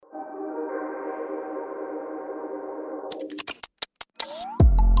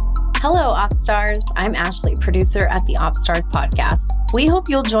Hello, OpStars. I'm Ashley, producer at the OpStars podcast. We hope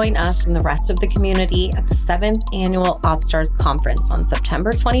you'll join us and the rest of the community at the 7th Annual OpStars Conference on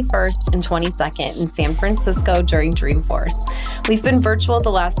September 21st and 22nd in San Francisco during Dreamforce. We've been virtual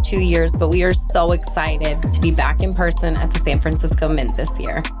the last 2 years, but we are so excited to be back in person at the San Francisco Mint this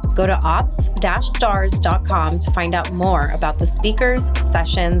year. Go to ops-stars.com to find out more about the speakers,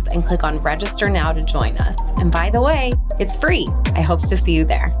 sessions, and click on Register Now to join us. And by the way, it's free. I hope to see you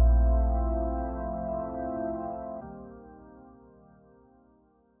there.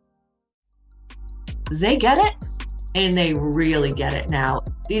 They get it, and they really get it now.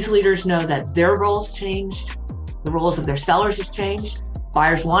 These leaders know that their roles changed, the roles of their sellers have changed,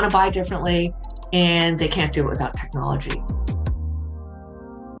 buyers want to buy differently, and they can't do it without technology.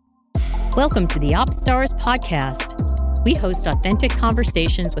 Welcome to the OpStars podcast. We host authentic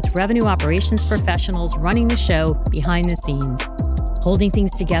conversations with revenue operations professionals running the show behind the scenes, holding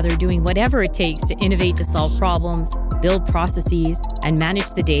things together, doing whatever it takes to innovate to solve problems, build processes, and manage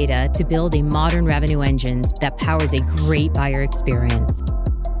the data to build a modern revenue engine that powers a great buyer experience.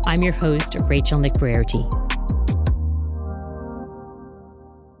 I'm your host, Rachel McBrearty.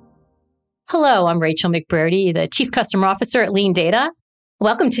 Hello, I'm Rachel McBrearty, the Chief Customer Officer at Lean Data.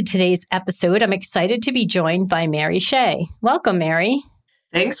 Welcome to today's episode. I'm excited to be joined by Mary Shea. Welcome, Mary.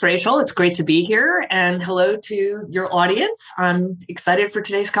 Thanks, Rachel. It's great to be here. And hello to your audience. I'm excited for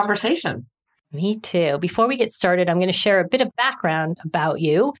today's conversation. Me too. Before we get started, I'm going to share a bit of background about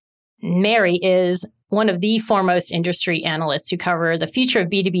you. Mary is one of the foremost industry analysts who cover the future of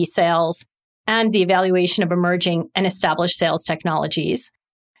B2B sales and the evaluation of emerging and established sales technologies.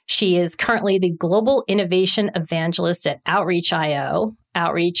 She is currently the Global Innovation Evangelist at Outreach.io.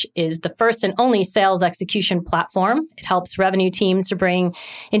 Outreach is the first and only sales execution platform. It helps revenue teams to bring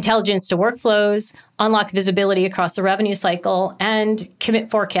intelligence to workflows, unlock visibility across the revenue cycle, and commit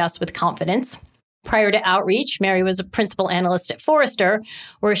forecasts with confidence. Prior to Outreach, Mary was a principal analyst at Forrester,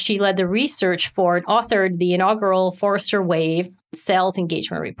 where she led the research for and authored the inaugural Forrester Wave Sales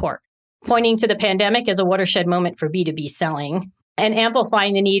Engagement Report, pointing to the pandemic as a watershed moment for B2B selling and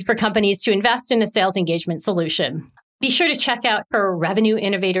amplifying the need for companies to invest in a sales engagement solution. Be sure to check out her Revenue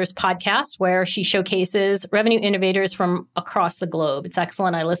Innovators podcast, where she showcases revenue innovators from across the globe. It's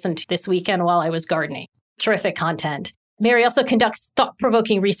excellent. I listened to this weekend while I was gardening. Terrific content. Mary also conducts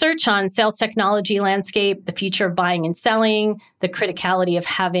thought-provoking research on sales technology landscape, the future of buying and selling, the criticality of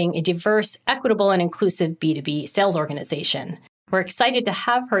having a diverse, equitable, and inclusive B2B sales organization. We're excited to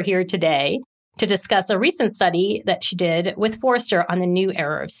have her here today to discuss a recent study that she did with Forrester on the new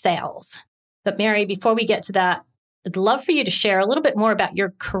era of sales. But Mary, before we get to that, I'd love for you to share a little bit more about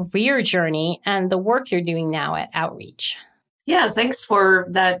your career journey and the work you're doing now at Outreach. Yeah, thanks for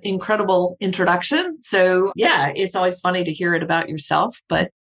that incredible introduction. So yeah, it's always funny to hear it about yourself,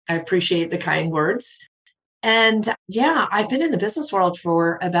 but I appreciate the kind words. And yeah, I've been in the business world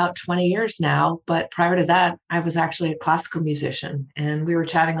for about 20 years now, but prior to that, I was actually a classical musician. And we were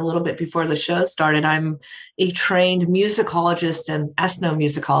chatting a little bit before the show started. I'm a trained musicologist and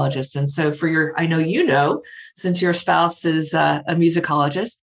ethnomusicologist. And so I know you know, since your spouse is a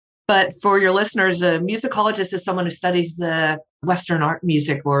musicologist, but for your listeners, a musicologist is someone who studies the Western art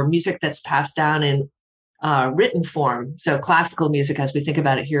music or music that's passed down in written form. So classical music, as we think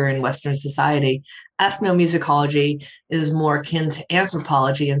about it here in Western society. Ethnomusicology is more akin to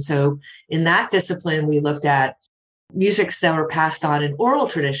anthropology. And so in that discipline, we looked at musics that were passed on in oral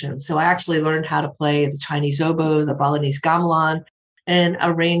tradition. So I actually learned how to play the Chinese oboe, the Balinese gamelan, and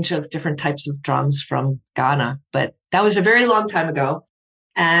a range of different types of drums from Ghana. But that was a very long time ago.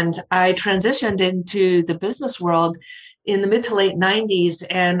 And I transitioned into the business world in the mid to late 90s.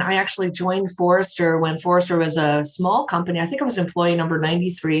 And I actually joined Forrester when Forrester was a small company. I think I was employee number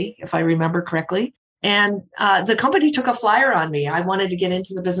 93, if I remember correctly. And the company took a flyer on me. I wanted to get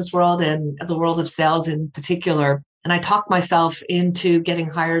into the business world and the world of sales in particular. And I talked myself into getting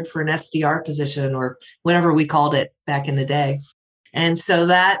hired for an SDR position or whatever we called it back in the day. And so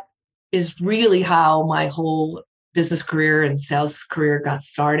that is really how my whole business career and sales career got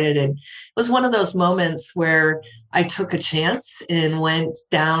started. And it was one of those moments where I took a chance and went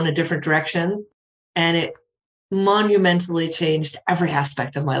down a different direction. And it monumentally changed every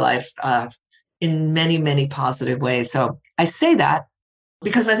aspect of my life in many, many positive ways. So I say that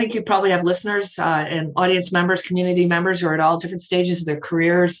because I think you probably have listeners and audience members, community members who are at all different stages of their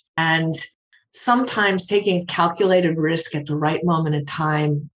careers. And sometimes taking calculated risk at the right moment in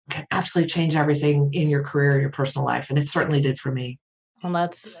time can absolutely change everything in your career, your personal life. And it certainly did for me. Well,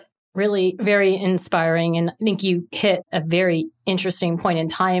 that's really very inspiring. And I think you hit a very interesting point in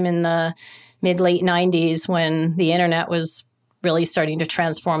time in the mid-late 90s when the internet was really starting to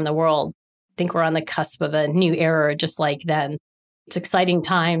transform the world. I think we're on the cusp of a new era, just like then. It's an exciting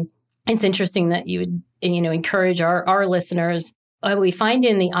time. It's interesting that you would, encourage our listeners. What we find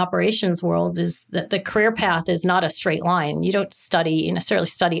in the operations world is that the career path is not a straight line. You don't necessarily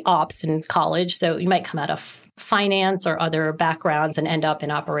study ops in college. So you might come out of finance or other backgrounds and end up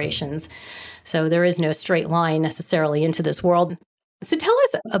in operations. So there is no straight line necessarily into this world. So tell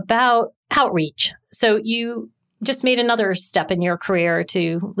us about Outreach. So you just made another step in your career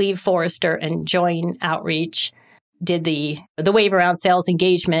to leave Forrester and join Outreach, did the wave around sales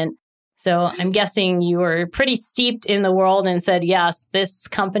engagement. So I'm guessing you were pretty steeped in the world and said, yes, this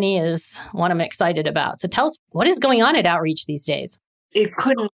company is one I'm excited about. So tell us, what is going on at Outreach these days? It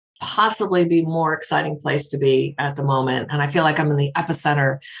couldn't possibly be a more exciting place to be at the moment. And I feel like I'm in the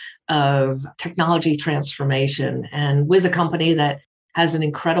epicenter of technology transformation and with a company that has an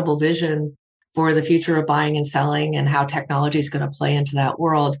incredible vision for the future of buying and selling and how technology is going to play into that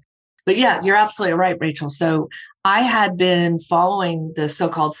world. But yeah, you're absolutely right, Rachel. So I had been following the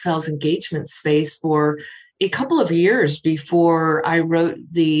so-called sales engagement space for a couple of years before I wrote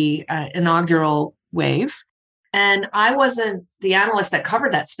the inaugural wave. And I wasn't the analyst that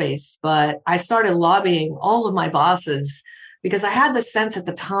covered that space, but I started lobbying all of my bosses because I had the sense at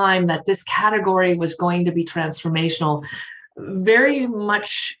the time that this category was going to be transformational, very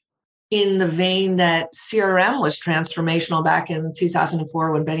much in the vein that CRM was transformational back in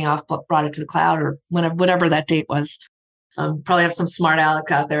 2004 when Benioff brought it to the cloud, or whatever that date was. Probably have some smart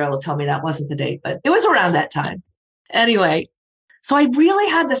aleck out there that'll tell me that wasn't the date, but it was around that time. Anyway, so I really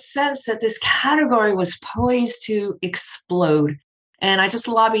had the sense that this category was poised to explode. And I just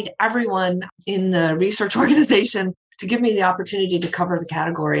lobbied everyone in the research organization to give me the opportunity to cover the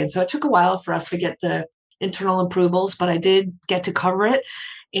category. And so it took a while for us to get the internal approvals, but I did get to cover it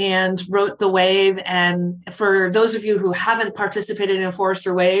and wrote the wave. And for those of you who haven't participated in a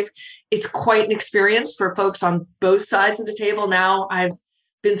Forrester wave, it's quite an experience for folks on both sides of the table. Now I've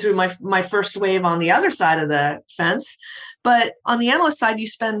been through my first wave on the other side of the fence. But on the analyst side, you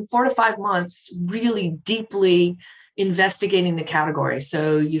spend 4 to 5 months really deeply investigating the category.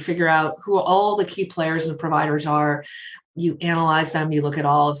 So you figure out who all the key players and providers are. You analyze them. You look at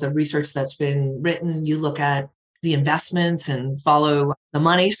all of the research that's been written. You look at the investments and follow the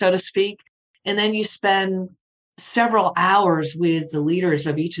money, so to speak. And then you spend several hours with the leaders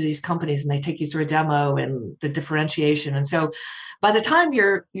of each of these companies, and they take you through a demo and the differentiation. And so by the time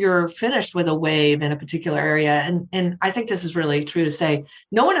you're finished with a wave in a particular area, and I think this is really true to say,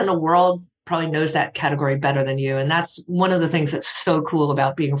 no one in the world probably knows that category better than you. And that's one of the things that's so cool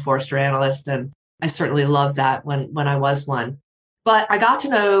about being a Forrester analyst. And I certainly loved that when I was one. But I got to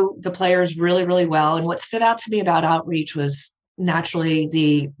know the players really, really well. And what stood out to me about Outreach was naturally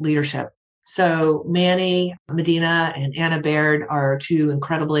the leadership. So Manny Medina and Anna Baird are two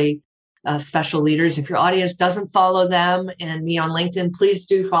incredibly special leaders. If your audience doesn't follow them and me on LinkedIn, please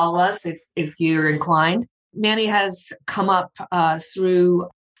do follow us if you're inclined. Manny has come up through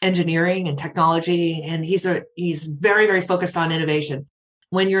engineering and technology, and he's very, very focused on innovation.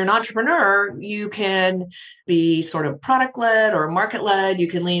 When you're an entrepreneur, you can be sort of product-led or market-led. You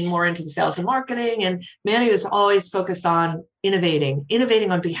can lean more into the sales and marketing. And Manny was always focused on innovating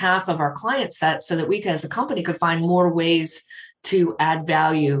on behalf of our client set so that we as a company could find more ways to add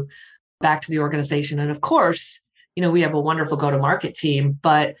value back to the organization. And of course, we have a wonderful go-to-market team,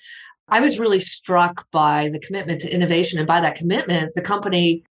 but I was really struck by the commitment to innovation. And by that commitment, the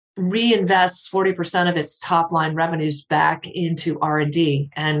company reinvests 40% of its top line revenues back into R&D.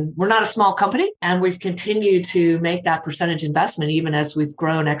 And we're not a small company, and we've continued to make that percentage investment even as we've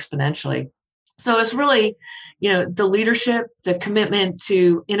grown exponentially. So it's really, the leadership, the commitment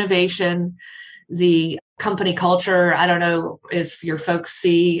to innovation, the company culture. I don't know if your folks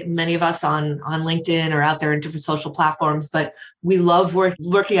see many of us on LinkedIn or out there in different social platforms, but we love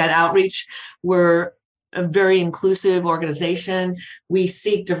working at Outreach. We're a very inclusive organization. We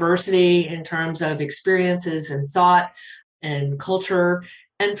seek diversity in terms of experiences and thought and culture.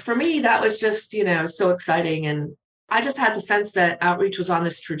 And for me, that was just, so exciting. And I just had the sense that Outreach was on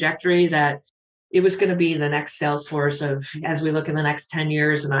this trajectory that it was going to be the next Salesforce as we look in the next 10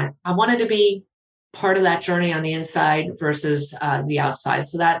 years. And I wanted to be part of that journey on the inside versus the outside.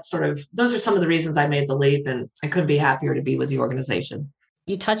 So those are some of the reasons I made the leap, and I couldn't be happier to be with the organization.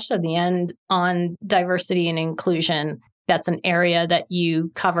 You touched at the end on diversity and inclusion. That's an area that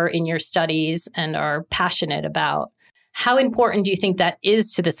you cover in your studies and are passionate about. How important do you think that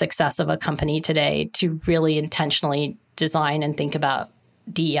is to the success of a company today to really intentionally design and think about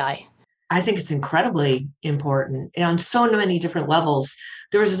DEI? I think it's incredibly important on so many different levels.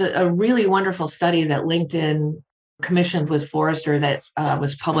 There was a really wonderful study that LinkedIn commissioned with Forrester that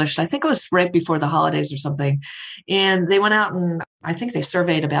was published. I think it was right before the holidays or something. And they went out and I think they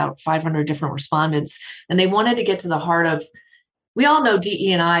surveyed about 500 different respondents. And they wanted to get to the heart of, we all know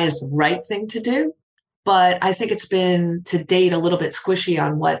DE&I is the right thing to do, but I think it's been to date a little bit squishy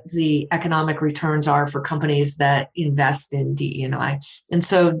on what the economic returns are for companies that invest in DE&I. And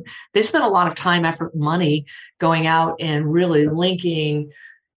so they spent a lot of time, effort, money going out and really linking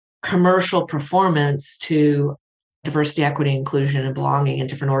commercial performance to diversity, equity, inclusion, and belonging in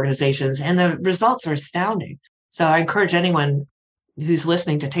different organizations. And the results are astounding. So I encourage anyone who's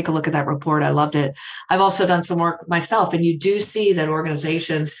listening to take a look at that report. I loved it. I've also done some work myself, and you do see that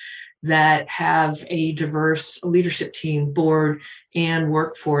organizations that have a diverse leadership team, board, and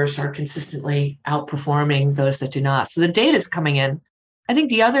workforce are consistently outperforming those that do not. So the data is coming in. I think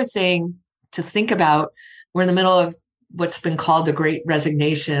the other thing to think about, we're in the middle of what's been called the Great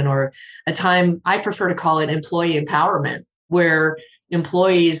Resignation, or a time I prefer to call it employee empowerment, where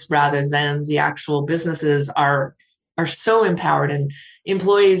employees rather than the actual businesses are so empowered, and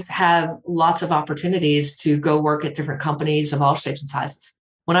employees have lots of opportunities to go work at different companies of all shapes and sizes.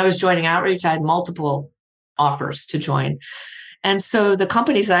 When I was joining Outreach, I had multiple offers to join. And so the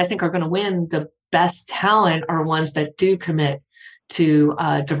companies that I think are going to win the best talent are ones that do commit to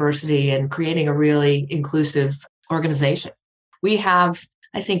diversity and creating a really inclusive organization. We have,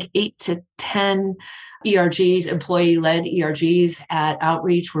 I think, 8 to 10 ERGs, employee-led ERGs at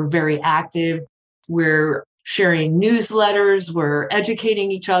Outreach. We're very active. We're sharing newsletters. We're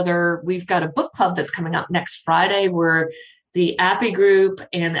educating each other. We've got a book club that's coming up next Friday where the APPI group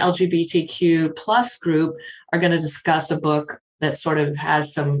and the LGBTQ plus group are going to discuss a book that sort of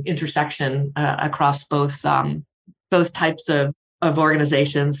has some intersection across both types of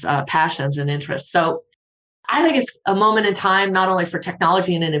organizations, passions and interests. So I think it's a moment in time, not only for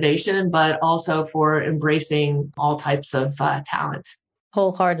technology and innovation, but also for embracing all types of talent.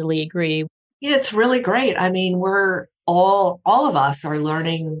 Wholeheartedly agree. It's really great. I mean, we're all of us are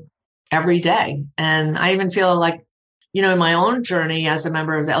learning every day. And I even feel like, in my own journey as a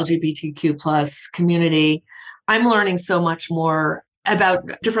member of the LGBTQ plus community, I'm learning so much more about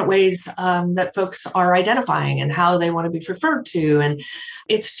different ways that folks are identifying and how they want to be referred to. And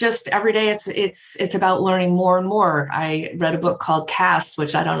it's just every day it's about learning more and more. I read a book called Caste,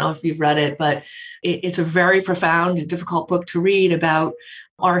 which I don't know if you've read it, but it's a very profound and difficult book to read about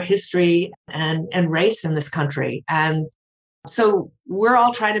our history and race in this country. And so we're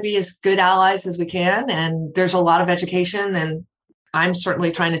all trying to be as good allies as we can. And there's a lot of education, and I'm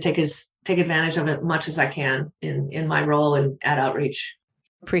certainly trying to take advantage of it much as I can in my role at Outreach.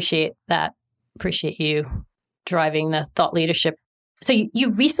 Appreciate that. Appreciate you driving the thought leadership. So you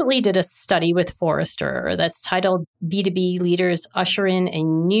recently did a study with Forrester that's titled B2B Leaders Usher in a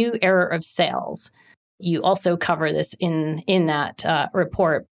New Era of Sales. You also cover this in that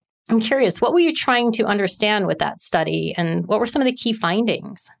report. I'm curious, what were you trying to understand with that study, and what were some of the key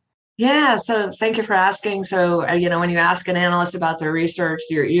findings? Yeah, so thank you for asking. So, when you ask an analyst about their research,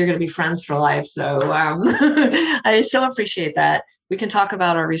 you're going to be friends for life. So I so appreciate that. We can talk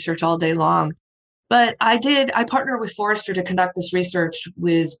about our research all day long. But I partnered with Forrester to conduct this research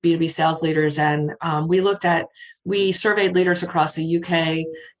with B2B sales leaders. And we surveyed leaders across the UK,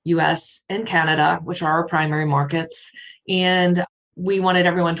 US, and Canada, which are our primary markets. And we wanted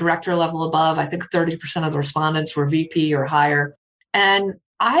everyone director level above. I think 30% of the respondents were VP or higher. And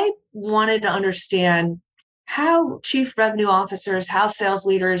I wanted to understand how chief revenue officers, how sales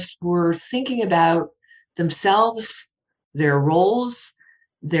leaders were thinking about themselves, their roles,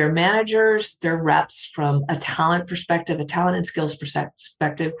 their managers, their reps from a talent perspective, a talent and skills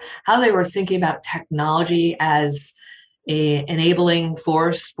perspective, how they were thinking about technology as an enabling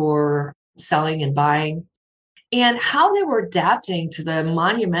force for selling and buying, and how they were adapting to the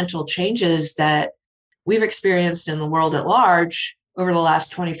monumental changes that we've experienced in the world at large over the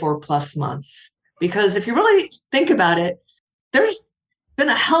last 24 plus months. Because if you really think about it, there's been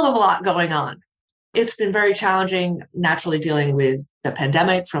a hell of a lot going on. It's been very challenging, naturally dealing with the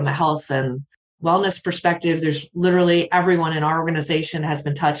pandemic from a health and wellness perspective. There's literally everyone in our organization has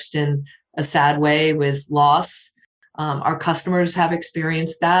been touched in a sad way with loss. Our customers have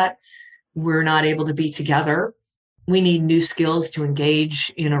experienced that. We're not able to be together. We need new skills to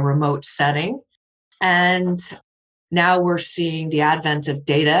engage in a remote setting. And now we're seeing the advent of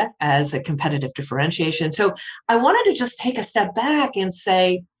data as a competitive differentiation. So I wanted to just take a step back and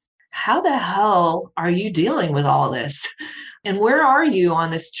say, how the hell are you dealing with all this? And where are you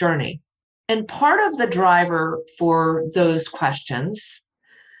on this journey? And part of the driver for those questions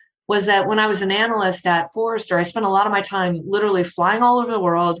was that when I was an analyst at Forrester, I spent a lot of my time literally flying all over the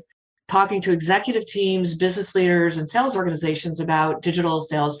world, talking to executive teams, business leaders, and sales organizations about digital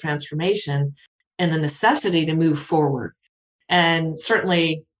sales transformation and the necessity to move forward. And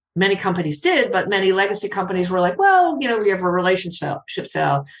certainly many companies did, but many legacy companies were like, well, we have a relationship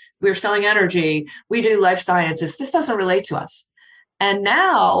sale. We're selling energy. We do life sciences. This doesn't relate to us. And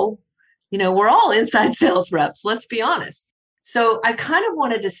now, we're all inside sales reps, let's be honest. So I kind of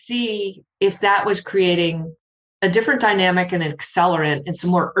wanted to see if that was creating a different dynamic and an accelerant and some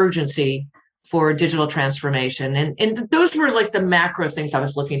more urgency for digital transformation. And those were like the macro things I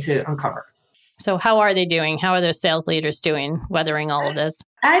was looking to uncover. So how are they doing? How are those sales leaders doing, weathering all of this?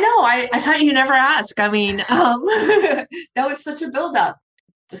 I know. I thought you'd never ask. I mean, that was such a buildup.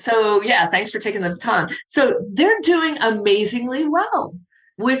 So yeah, thanks for taking the time. So they're doing amazingly well,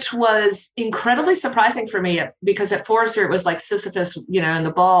 which was incredibly surprising for me because at Forrester, it was like Sisyphus, and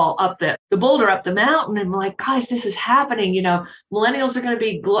the ball up the boulder up the mountain. And I'm like, guys, this is happening. Millennials are going to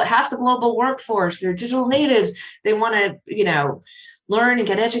be half the global workforce. They're digital natives. They want to, learn and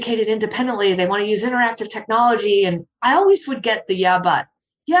get educated independently. They want to use interactive technology. And I always would get the yeah,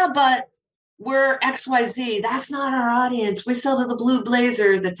 but we're XYZ. That's not our audience. We sell to the blue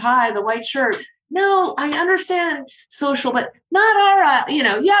blazer, the tie, the white shirt. No, I understand social, but not our,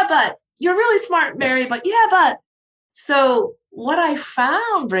 yeah, but you're really smart, Mary, but yeah, but. So what I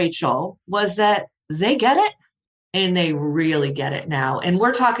found, Rachel, was that they get it and they really get it now. And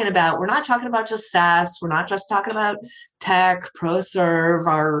we're not talking about just SaaS. We're not just talking about tech,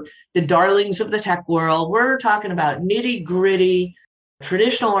 ProServe, the darlings of the tech world. We're talking about nitty gritty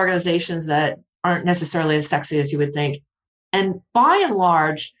traditional organizations that aren't necessarily as sexy as you would think. And by and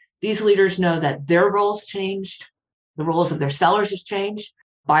large, these leaders know that their roles changed. The roles of their sellers have changed.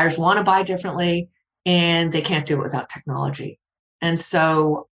 Buyers want to buy differently, and they can't do it without technology. And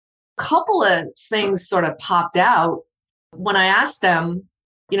so a couple of things sort of popped out when I asked them,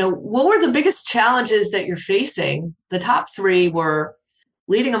 what were the biggest challenges that you're facing? The top three were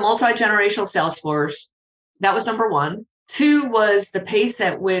leading a multi-generational sales force. That was number one. Two was the pace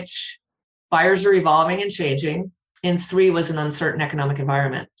at which buyers are evolving and changing. And three was an uncertain economic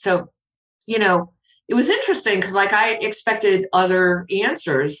environment. So, it was interesting because I expected other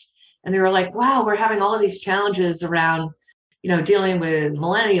answers and they were like, wow, we're having all of these challenges around, dealing with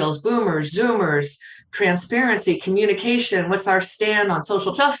millennials, boomers, zoomers, transparency, communication, what's our stand on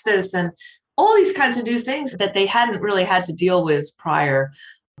social justice, and all these kinds of new things that they hadn't really had to deal with prior.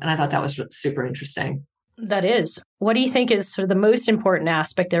 And I thought that was super interesting. That is. What do you think is sort of the most important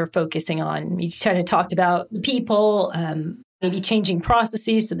aspect they're focusing on? You kind of talked about people, maybe changing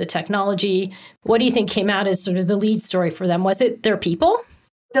processes to the technology. What do you think came out as sort of the lead story for them? Was it their people?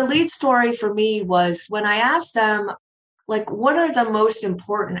 The lead story for me was when I asked them, what are the most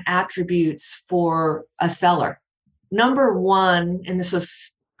important attributes for a seller? Number one, and this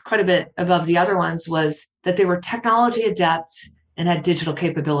was quite a bit above the other ones, was that they were technology adept and had digital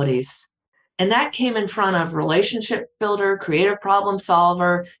capabilities. And that came in front of relationship builder, creative problem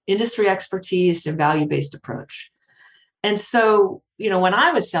solver, industry expertise, and value-based approach. And so, when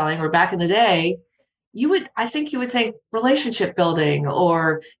I was selling, or back in the day, I think you would think relationship building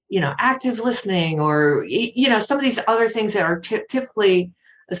or, active listening or, some of these other things that are typically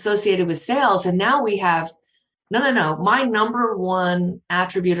associated with sales. And now we have, no. My number one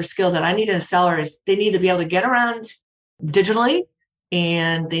attribute or skill that I need in a seller is they need to be able to get around digitally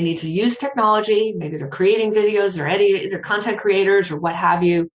and they need to use technology. Maybe they're creating videos or they're content creators or what have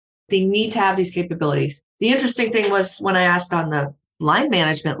you. They need to have these capabilities. The interesting thing was when I asked on the line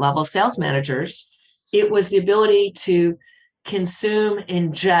management level, sales managers, it was the ability to consume,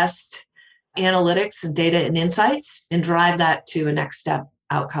 ingest analytics and data and insights and drive that to a next step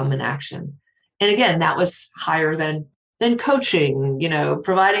outcome and action. And again, that was higher than coaching,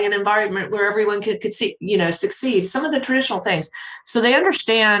 providing an environment where everyone could see, succeed, some of the traditional things. So they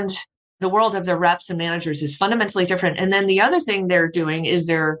understand the world of their reps and managers is fundamentally different. And then the other thing they're doing is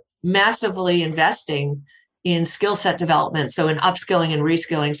they're massively investing in skill set development. So in upskilling and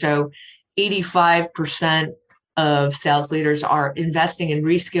reskilling. So 85% of sales leaders are investing in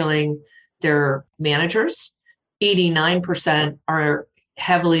reskilling their managers. 89% are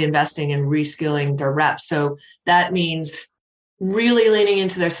heavily investing in reskilling their reps. So that means really leaning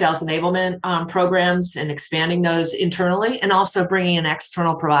into their sales enablement programs and expanding those internally, and also bringing in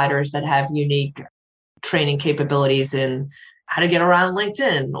external providers that have unique training capabilities in how to get around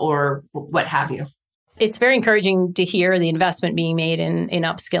LinkedIn or what have you. It's very encouraging to hear the investment being made in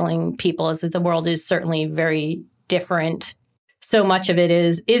upskilling people, as the world is certainly very different. So much of it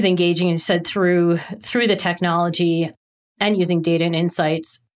is engaging, as you said, through the technology and using data and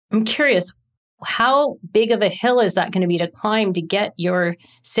insights. I'm curious, How big of a hill is that going to be to climb to get your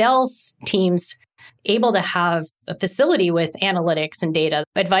sales teams able to have a facility with analytics and data?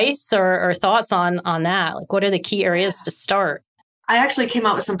 Advice or thoughts on that? Like, what are the key areas to start? I actually came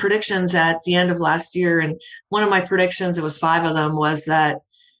out with some predictions at the end of last year. And one of my predictions, it was 5 of them, was that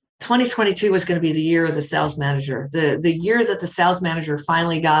 2022 was going to be the year of the sales manager, the year that the sales manager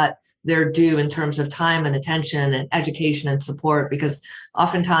finally got their due in terms of time and attention and education and support. Because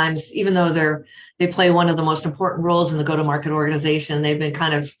oftentimes, even though they play one of the most important roles in the go-to-market organization, they've been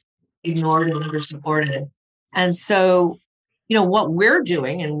kind of ignored and under-supported. And so, what we're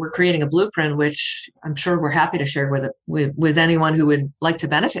doing, and we're creating a blueprint, which I'm sure we're happy to share with anyone who would like to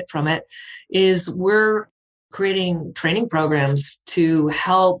benefit from it, is we're creating training programs to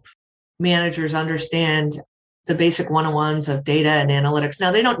help managers understand the basic one-on-ones of data and analytics.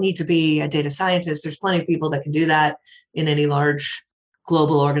 Now, they don't need to be a data scientist. There's plenty of people that can do that in any large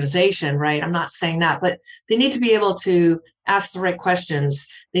global organization, right? I'm not saying that, but they need to be able to ask the right questions.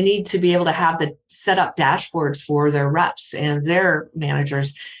 They need to be able to have the set up dashboards for their reps and their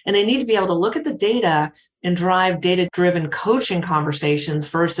managers. And they need to be able to look at the data and drive data-driven coaching conversations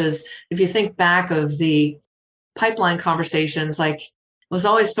versus, if you think back of the pipeline conversations, like, it was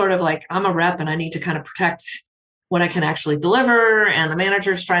always sort of like, I'm a rep and I need to kind of protect what I can actually deliver. And the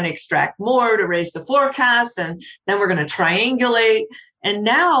manager's trying to extract more to raise the forecast. And then we're going to triangulate. And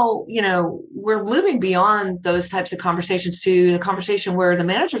now, we're moving beyond those types of conversations to the conversation where the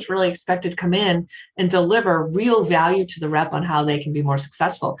manager's really expected to come in and deliver real value to the rep on how they can be more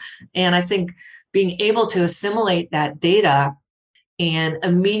successful. And I think being able to assimilate that data and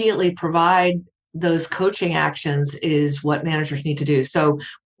immediately provide those coaching actions is what managers need to do. So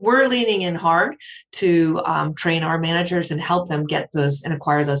we're leaning in hard to train our managers and help them get those and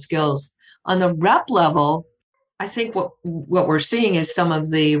acquire those skills. On the rep level, I think what we're seeing is some of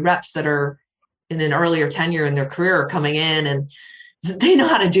the reps that are in an earlier tenure in their career are coming in and they know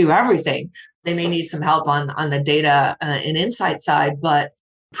how to do everything. They may need some help on the data and insight side, but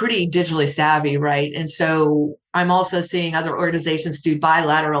pretty digitally savvy, right? And so I'm also seeing other organizations do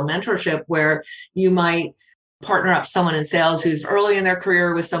bilateral mentorship where you might partner up someone in sales who's early in their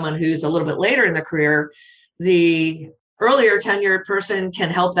career with someone who's a little bit later in their career. The earlier tenured person can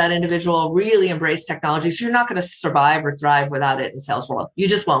help that individual really embrace technology. So you're not going to survive or thrive without it in the sales world. You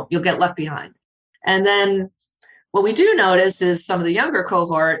just won't. You'll get left behind. And then what we do notice is some of the younger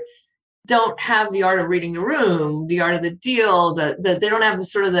cohort don't have the art of reading the room, the art of the deal, they don't have the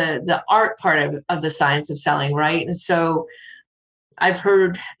sort of the art part of the science of selling, right? And so I've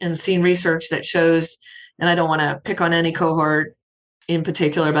heard and seen research that shows, and I don't want to pick on any cohort in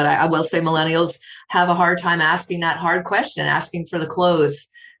particular, but I will say millennials have a hard time asking that hard question, asking for the close.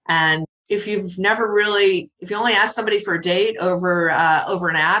 And if you only ask somebody for a date over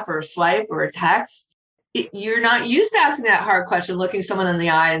an app or a swipe or a text, you're not used to asking that hard question, looking someone in the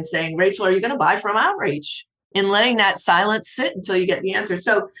eye and saying, Rachel, are you going to buy from Outreach? And letting that silence sit until you get the answer.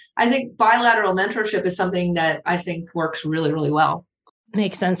 So I think bilateral mentorship is something that I think works really, really well.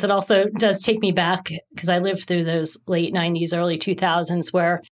 Makes sense. It also does take me back because I lived through those late 90s, early 2000s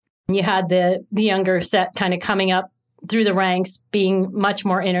where you had the younger set kind of coming up through the ranks, being much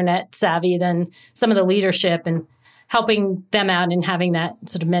more internet savvy than some of the leadership, and helping them out and having that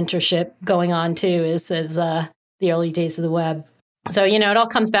sort of mentorship going on too is the early days of the web. So, it all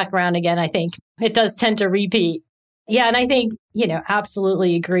comes back around again. I think it does tend to repeat. Yeah. And I think,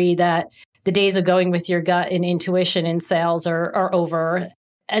 absolutely agree that the days of going with your gut and intuition in sales are over,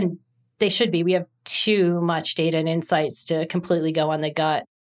 and they should be. We have too much data and insights to completely go on the gut.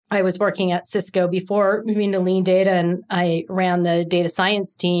 I was working at Cisco before moving to Lean Data, and I ran the data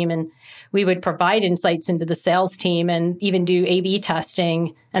science team, and we would provide insights into the sales team and even do A/B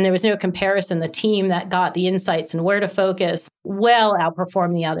testing. And there was no comparison. The team that got the insights and where to focus well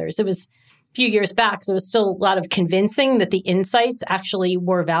outperformed the others. It was a few years back, so it was still a lot of convincing that the insights actually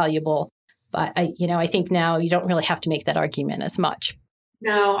were valuable. But I think now you don't really have to make that argument as much.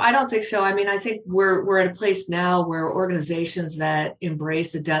 No, I don't think so. I mean, I think we're at a place now where organizations that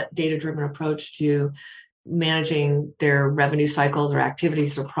embrace a data-driven approach to managing their revenue cycles or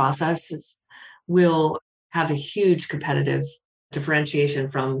activities or processes will have a huge competitive differentiation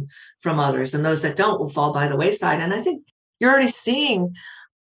from others. And those that don't will fall by the wayside. And I think you're already seeing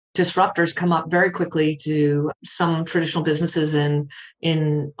disruptors come up very quickly to some traditional businesses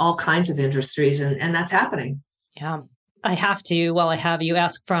in all kinds of industries. And that's happening. Yeah. I have to, while I have you,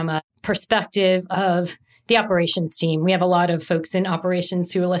 ask from a perspective of the operations team. We have a lot of folks in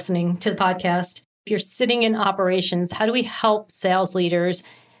operations who are listening to the podcast. If you're sitting in operations, how do we help sales leaders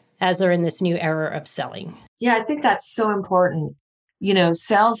as they're in this new era of selling? Yeah, I think that's so important.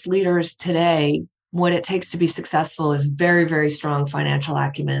 sales leaders today, what it takes to be successful is very, very strong financial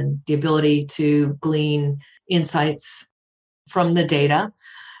acumen, the ability to glean insights from the data,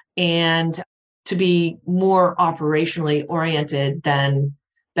 and to be more operationally oriented than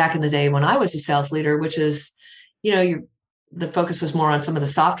back in the day when I was a sales leader, which is, the focus was more on some of the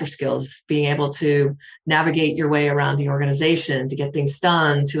softer skills, being able to navigate your way around the organization, to get things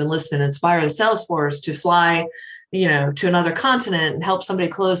done, to enlist and inspire the sales force, to fly, to another continent and help somebody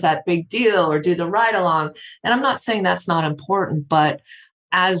close that big deal or do the ride along. And I'm not saying that's not important, but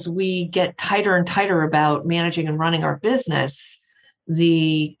as we get tighter and tighter about managing and running our business,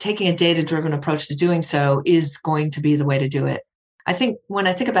 the taking a data-driven approach to doing so is going to be the way to do it. I think when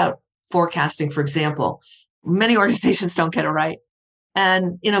I think about forecasting, for example, many organizations don't get it right.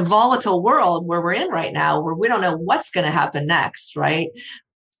 And in a volatile world where we're in right now, where we don't know what's going to happen next, right?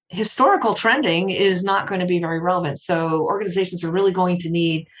 Historical trending is not going to be very relevant. So organizations are really going to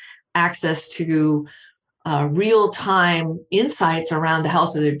need access to real-time insights around the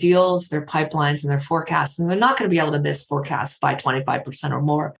health of their deals, their pipelines, and their forecasts. And they're not going to be able to miss forecasts by 25% or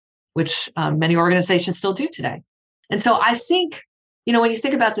more, which many organizations still do today. And so I think, when you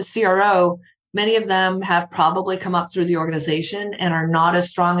think about the CRO, many of them have probably come up through the organization and are not as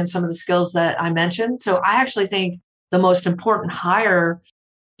strong in some of the skills that I mentioned. So I actually think the most important hire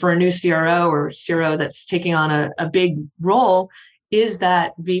for a new CRO or CRO that's taking on a big role is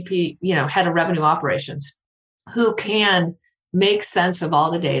that VP, head of revenue operations, who can make sense of all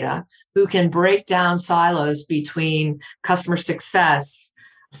the data, who can break down silos between customer success,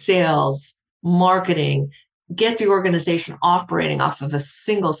 sales, marketing, get the organization operating off of a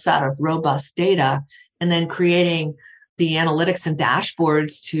single set of robust data, and then creating the analytics and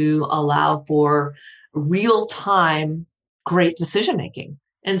dashboards to allow for real-time great decision-making.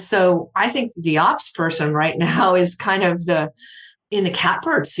 And so I think the ops person right now is kind of in the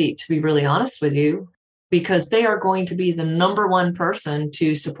catbird seat, to be really honest with you, because they are going to be the number one person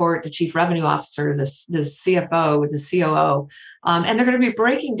to support the chief revenue officer, the CFO, the COO. And they're going to be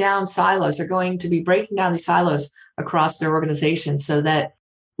breaking down silos. They're going to be breaking down the silos across their organization so that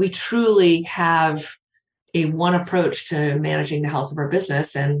we truly have a one approach to managing the health of our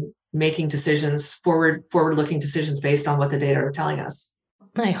business and making decisions, forward-looking decisions based on what the data are telling us.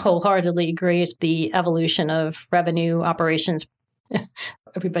 I wholeheartedly agree. It's the evolution of revenue operations.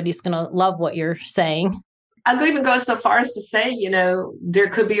 Everybody's going to love what you're saying. I'll even go so far as to say, there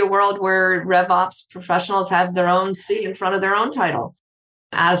could be a world where RevOps professionals have their own seat in front of their own title.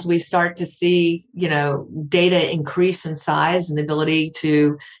 As we start to see, data increase in size and the ability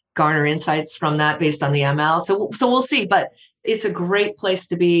to garner insights from that based on the ML. So we'll see, but it's a great place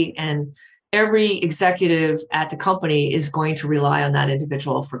to be. And every executive at the company is going to rely on that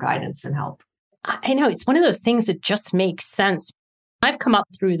individual for guidance and help. I know it's one of those things that just makes sense. I've come up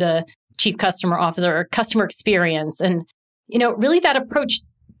through the chief customer officer or customer experience. And, really that approach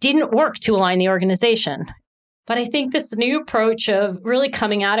didn't work to align the organization. But I think this new approach of really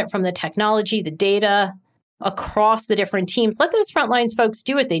coming at it from the technology, the data across the different teams, let those frontlines folks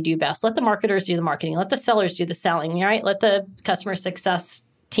do what they do best. Let the marketers do the marketing. Let the sellers do the selling, right? Let the customer success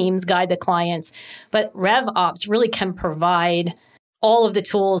teams guide the clients. But RevOps really can provide all of the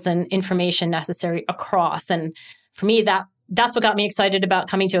tools and information necessary across. And for me, that's what got me excited about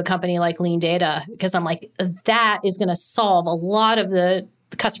coming to a company like LeanData, because I'm like, that is going to solve a lot of the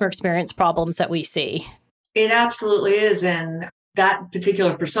customer experience problems that we see. It absolutely is. And that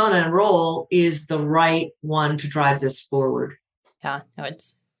particular persona and role is the right one to drive this forward. Yeah, no,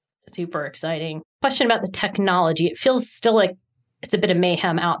 it's super exciting. Question about the technology. It feels still like it's a bit of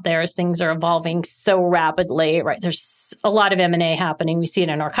mayhem out there as things are evolving so rapidly, right? There's a lot of M&A happening. We see it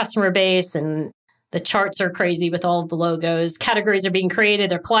in our customer base, and the charts are crazy with all of the logos. Categories are being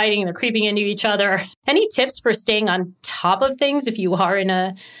created. They're colliding. They're creeping into each other. Any tips for staying on top of things if you are in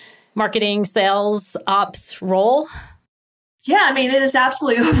a marketing, sales, ops role? Yeah, it is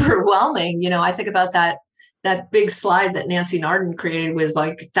absolutely overwhelming. I think about that big slide that Nancy Nardin created with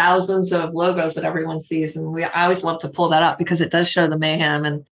like thousands of logos that everyone sees. And I always love to pull that up because it does show the mayhem.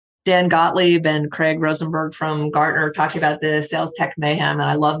 And Dan Gottlieb and Craig Rosenberg from Gartner talking about the sales tech mayhem. And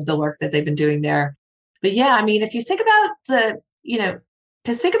I love the work that they've been doing there. But yeah, if you think about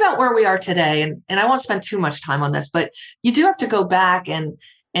to think about where we are today, and I won't spend too much time on this, but you do have to go back and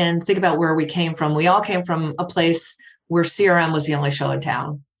think about where we came from. We all came from a place where CRM was the only show in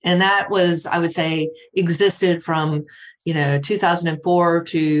town. And that was, I would say, existed from, 2004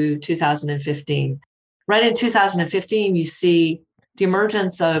 to 2015. Right in 2015, you see the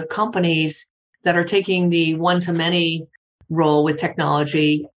emergence of companies that are taking the one-to-many role with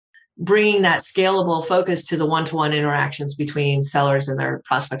technology, bringing that scalable focus to the one-to-one interactions between sellers and their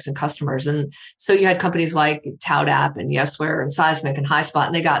prospects and customers. And so you had companies like ToutApp and Yesware and Seismic and HighSpot,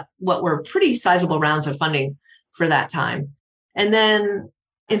 and they got what were pretty sizable rounds of funding for that time. And then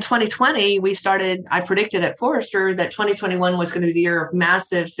in 2020, I predicted at Forrester that 2021 was going to be the year of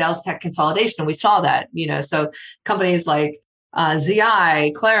massive sales tech consolidation. And we saw that, so companies like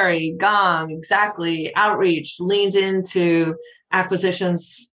ZI, Clary, Gong, Exactly, Outreach leaned into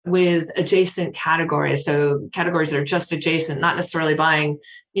acquisitions with adjacent categories. So categories that are just adjacent, not necessarily buying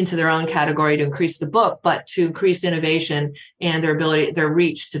into their own category to increase the book, but to increase innovation and their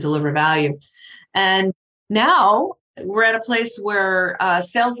reach to deliver value. And now we're at a place where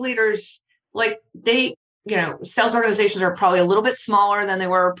sales leaders, sales organizations are probably a little bit smaller than they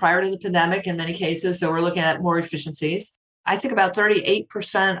were prior to the pandemic in many cases. So we're looking at more efficiencies. I think about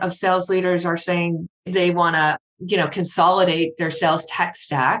 38% of sales leaders are saying they want to consolidate their sales tech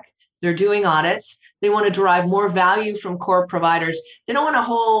stack. They're doing audits. They want to derive more value from core providers. They don't want a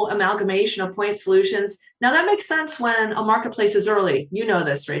whole amalgamation of point solutions. Now, that makes sense when a marketplace is early. You know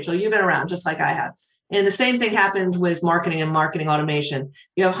this, Rachel. You've been around just like I have. And the same thing happened with marketing and marketing automation.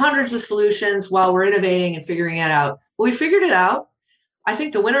 You have hundreds of solutions while we're innovating and figuring it out. Well, we figured it out. I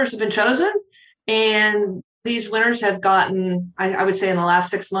think the winners have been chosen. And these winners have gotten, I would say in the last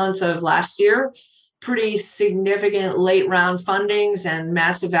 6 months of last year, pretty significant late round fundings and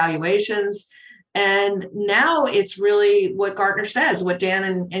massive valuations. And now it's really what Gartner says, what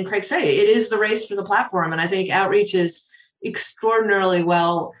Dan and Craig say. It is the race for the platform. And I think Outreach is extraordinarily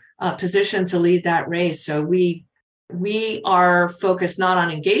well positioned to lead that race. So we are focused not on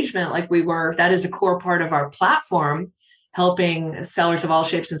engagement like we were. That is a core part of our platform, helping sellers of all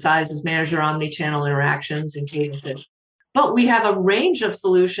shapes and sizes manage their omni-channel interactions and cadences. But we have a range of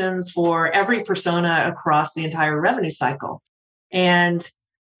solutions for every persona across the entire revenue cycle. And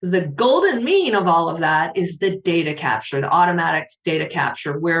the golden mean of all of that is the data capture, the automatic data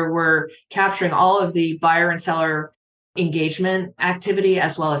capture, where we're capturing all of the buyer and seller engagement activity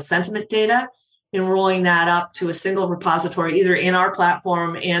as well as sentiment data and rolling that up to a single repository, either in our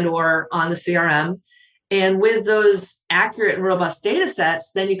platform and or on the CRM. And with those accurate and robust data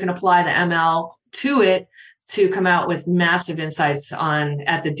sets, then you can apply the ML to it to come out with massive insights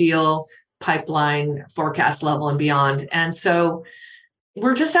at the deal, pipeline, forecast level and beyond. And so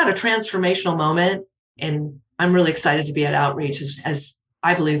we're just at a transformational moment. And I'm really excited to be at Outreach as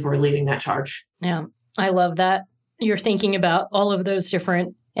I believe we're leading that charge. Yeah, I love that. You're thinking about all of those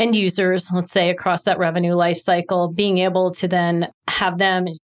different end users, let's say across that revenue life cycle, being able to then have them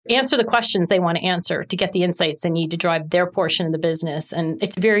answer the questions they want to answer to get the insights they need to drive their portion of the business. And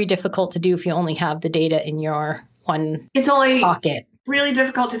it's very difficult to do if you only have the data in your one It's only pocket. Really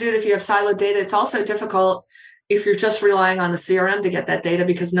difficult to do it if you have siloed data. It's also difficult if you're just relying on the CRM to get that data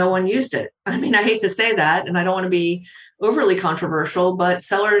because no one used it. I mean, I hate to say that, and I don't want to be overly controversial, but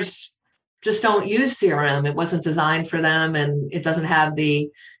sellers just don't use CRM. It wasn't designed for them, and it doesn't have the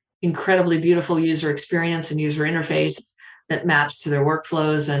incredibly beautiful user experience and user interface that maps to their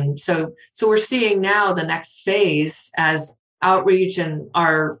workflows. And so we're seeing now the next phase as Outreach and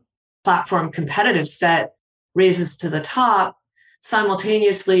our platform competitive set raises to the top.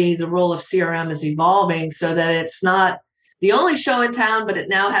 Simultaneously, the role of CRM is evolving so that it's not the only show in town, but it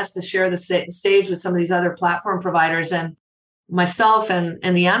now has to share the stage with some of these other platform providers. And myself and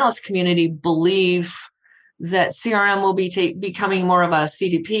the analyst community believe that CRM will be becoming more of a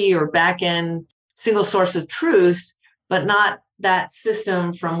CDP or back-end single source of truth, but not that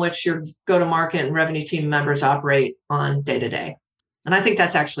system from which your go-to-market and revenue team members operate on day-to-day. And I think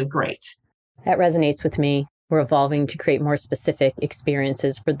that's actually great. That resonates with me. We're evolving to create more specific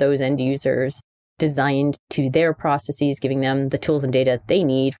experiences for those end users designed to their processes, giving them the tools and data they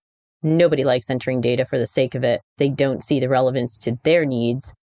need. Nobody likes entering data for the sake of it. They don't see the relevance to their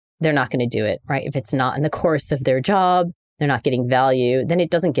needs. They're not going to do it, right? If it's not in the course of their job, they're not getting value, then it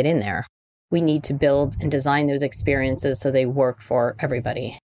doesn't get in there. We need to build and design those experiences so they work for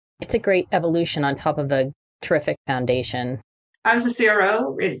everybody. It's a great evolution on top of a terrific foundation. I was a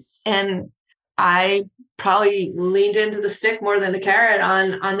CRO and I probably leaned into the stick more than the carrot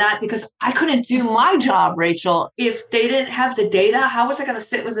on that because I couldn't do my job, Rachel. If they didn't have the data, how was I going to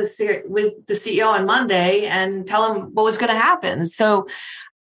sit with the CEO on Monday and tell him what was going to happen? So,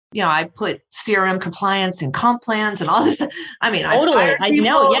 I put CRM compliance and comp plans and all this. I mean, totally. I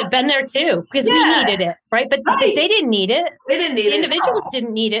know. Yeah, been there too because we needed it, right? But they didn't need it. They didn't need it. Individuals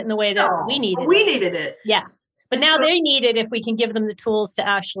didn't need it in the way that we needed it. We needed it. Yeah. But now they need it if we can give them the tools to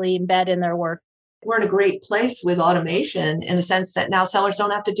actually embed in their work. We're in a great place with automation in the sense that now sellers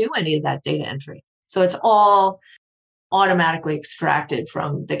don't have to do any of that data entry. So it's all automatically extracted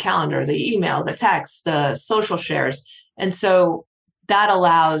from the calendar, the email, the text, the social shares. And so that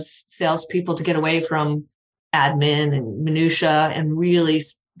allows salespeople to get away from admin and minutia and really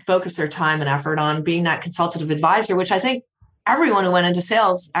focus their time and effort on being that consultative advisor, which I think everyone who went into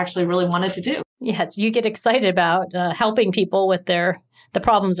sales actually really wanted to do. Yes, you get excited about helping people with the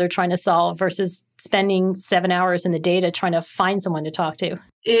problems they're trying to solve versus spending 7 hours in the data trying to find someone to talk to.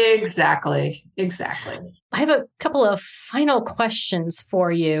 Exactly. I have a couple of final questions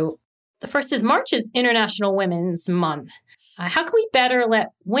for you. The first is March is International Women's Month. How can we better let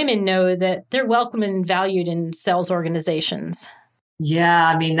women know that they're welcome and valued in sales organizations? Yeah,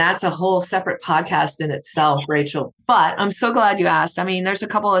 I mean, that's a whole separate podcast in itself, Rachel. But I'm so glad you asked. I mean, there's a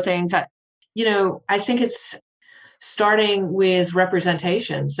couple of things that, I think it's starting with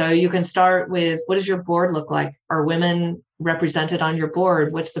representation. So you can start with, what does your board look like? Are women represented on your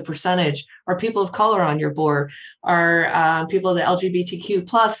board? What's the percentage? Are people of color on your board? Are people of the LGBTQ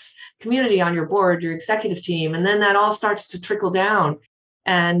plus community on your board, your executive team? And then that all starts to trickle down.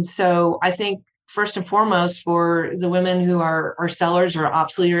 And so I think first and foremost, for the women who are sellers or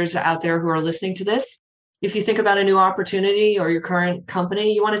ops leaders out there who are listening to this, if you think about a new opportunity or your current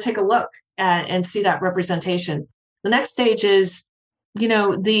company, you want to take a look at and see that representation. The next stage is,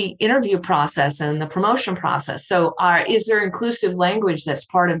 the interview process and the promotion process. So is there inclusive language that's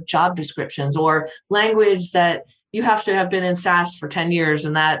part of job descriptions, or language that you have to have been in SaaS for 10 years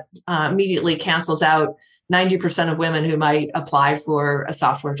and that immediately cancels out 90% of women who might apply for a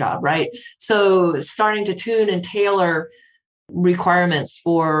software job, right? So starting to tune and tailor requirements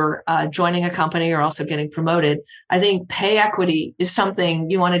for joining a company or also getting promoted. I think pay equity is something.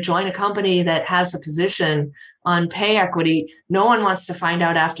 You want to join a company that has a position on pay equity. No one wants to find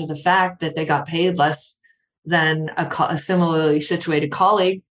out after the fact that they got paid less than a similarly situated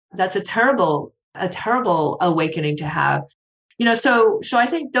colleague. That's a terrible awakening to have. So I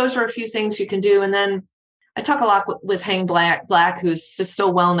think those are a few things you can do. And then I talk a lot with Hang Black, who's just so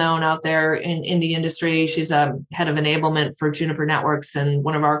well known out there in the industry. She's a head of enablement for Juniper Networks and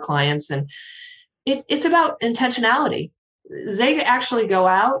one of our clients. And it's about intentionality. They actually go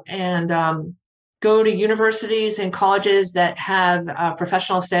out and go to universities and colleges that have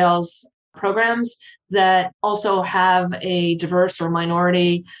professional sales programs that also have a diverse or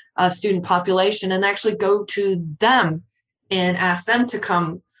minority student population, and actually go to them and ask them to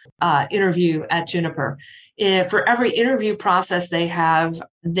come interview at Juniper. For every interview process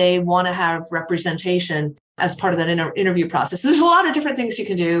they want to have representation as part of that interview process. There's a lot of different things you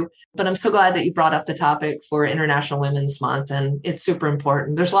can do, but I'm so glad that you brought up the topic for International Women's Month, and it's super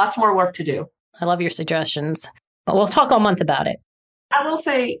important. There's lots more work to do. I love your suggestions, but we'll talk all month about it. I will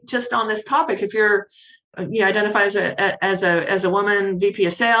say, just on this topic, if you're identify as a woman VP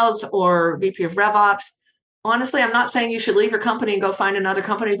of sales or VP of RevOps, honestly, I'm not saying you should leave your company and go find another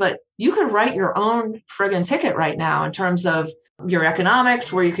company, but you can write your own friggin' ticket right now in terms of your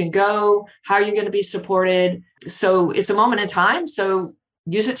economics, where you can go, how you're going to be supported. So it's a moment in time. So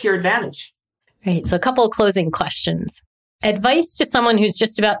use it to your advantage. Great. So a couple of closing questions. Advice to someone who's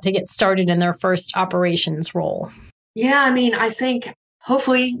just about to get started in their first operations role. Yeah, I mean, I think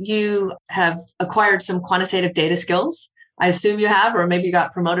hopefully you have acquired some quantitative data skills. I assume you have, or maybe you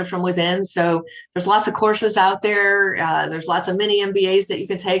got promoted from within. So there's lots of courses out there. There's lots of mini MBAs that you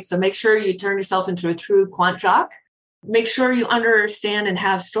can take. So make sure you turn yourself into a true quant jock. Make sure you understand and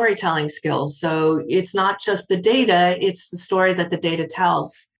have storytelling skills. So it's not just the data, it's the story that the data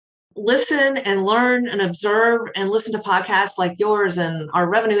tells. Listen and learn and observe and listen to podcasts like yours and our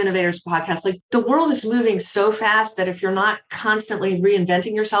Revenue Innovators podcast. Like, the world is moving so fast that if you're not constantly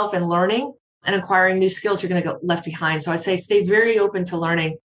reinventing yourself and learning and acquiring new skills, you're going to get left behind. So I'd say stay very open to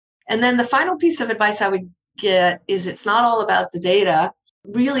learning. And then the final piece of advice I would get is, it's not all about the data.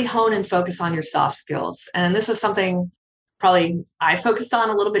 Really hone and focus on your soft skills. And this was something probably I focused on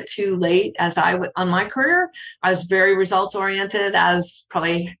a little bit too late on my career. I was very results oriented, as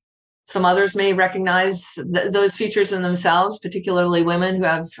probably some others may recognize those features in themselves, particularly women who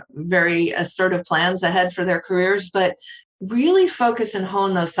have very assertive plans ahead for their careers. But really focus and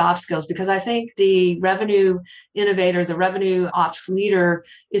hone those soft skills, because I think the revenue innovator, the revenue ops leader,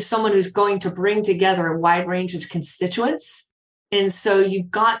 is someone who's going to bring together a wide range of constituents. And so you've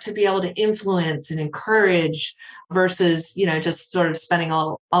got to be able to influence and encourage versus, just sort of spending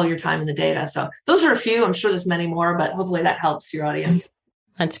all your time in the data. So those are a few. I'm sure there's many more, but hopefully that helps your audience.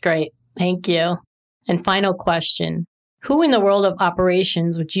 That's great. Thank you. And final question. Who in the world of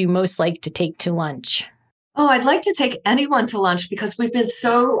operations would you most like to take to lunch? Oh, I'd like to take anyone to lunch because we've been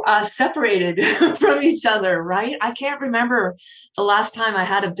so separated from each other, right? I can't remember the last time I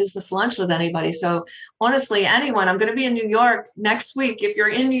had a business lunch with anybody. So honestly, anyone, I'm going to be in New York next week. If you're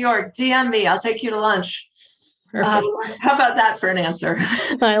in New York, DM me. I'll take you to lunch. How about that for an answer?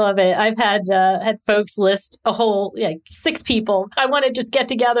 I love it. I've had folks list a whole 6 people. I want to just get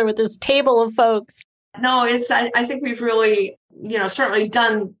together with this table of folks. No, I think we've really, certainly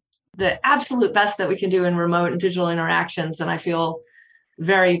done the absolute best that we can do in remote and digital interactions. And I feel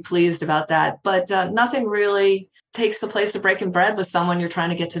very pleased about that. But nothing really takes the place of breaking bread with someone you're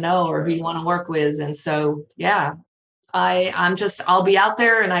trying to get to know or who you want to work with. And so, yeah, I'll be out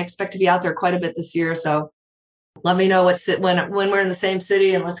there, and I expect to be out there quite a bit this year. So let me know when we're in the same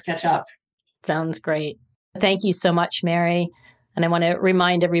city, and let's catch up. Sounds great. Thank you so much, Mary. And I want to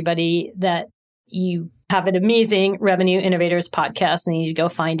remind everybody that you have an amazing Revenue Innovators podcast, and you need to go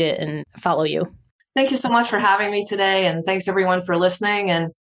find it and follow you. Thank you so much for having me today. And thanks everyone for listening.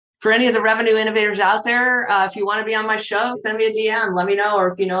 And for any of the revenue innovators out there, if you want to be on my show, send me a DM, let me know. Or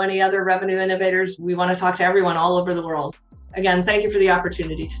if you know any other revenue innovators, we want to talk to everyone all over the world. Again, thank you for the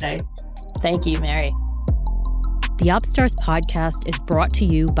opportunity today. Thank you, Mary. The OpsStars podcast is brought to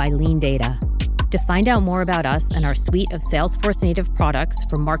you by LeanData. To find out more about us and our suite of Salesforce native products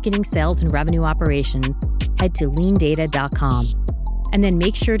for marketing, sales, and revenue operations, head to leandata.com. And then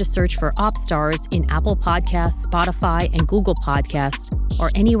make sure to search for OpsStars in Apple Podcasts, Spotify, and Google Podcasts, or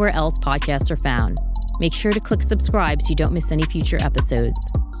anywhere else podcasts are found. Make sure to click subscribe so you don't miss any future episodes.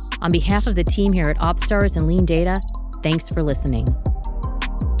 On behalf of the team here at OpsStars and LeanData, thanks for listening.